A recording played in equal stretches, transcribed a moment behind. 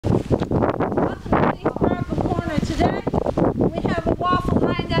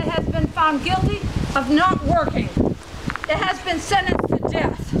found guilty of not working. It has been sentenced to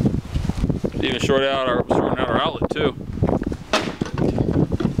death. Even shorting out our outlet too.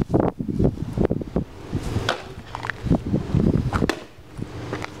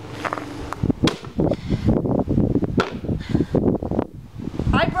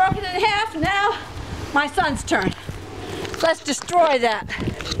 I broke it in half. Now my son's turn. Let's destroy that.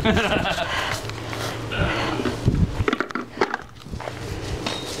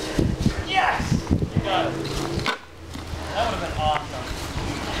 Yes! You got it. That would have been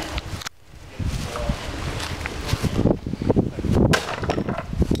awesome.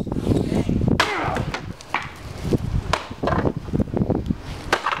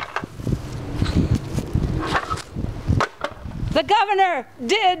 The governor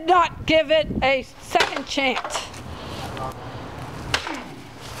did not give it a second chance.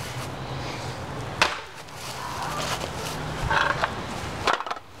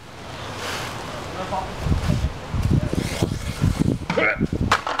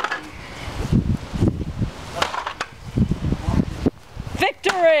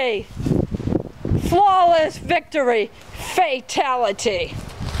 Victory! Flawless victory! Fatality!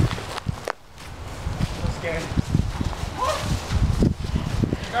 I'm scared.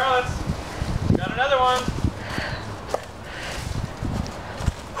 Scarlet's got another one.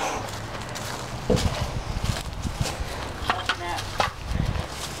 Oh snap.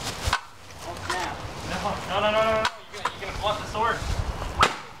 Oh snap. No. You're gonna blunt the sword.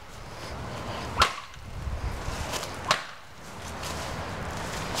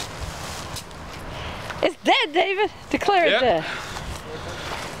 It's dead, David. Declare it Yep. dead.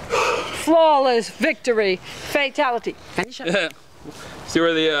 Flawless victory. Fatality. Finish up. See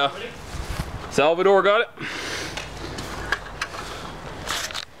where the Salvador got it?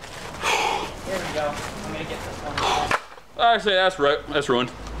 There we go. I'm gonna get this one. I say that's right. That's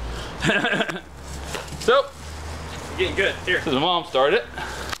ruined. So, You're getting good. Here. since the mom started it.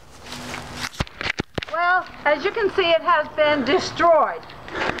 Well, as you can see, it has been destroyed.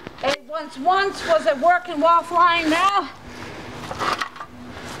 It once was a working waffle line, now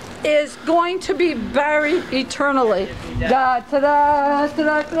is going to be buried eternally. Da, ta-da,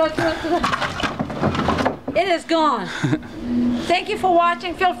 ta-da, ta-da, ta-da, ta-da. It is gone. Thank you for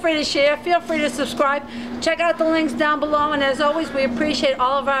watching. Feel free to share. Feel free to subscribe. Check out the links down below. And as always, we appreciate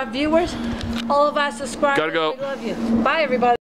all of our viewers, all of our subscribers. Gotta go. We love you. Bye, everybody.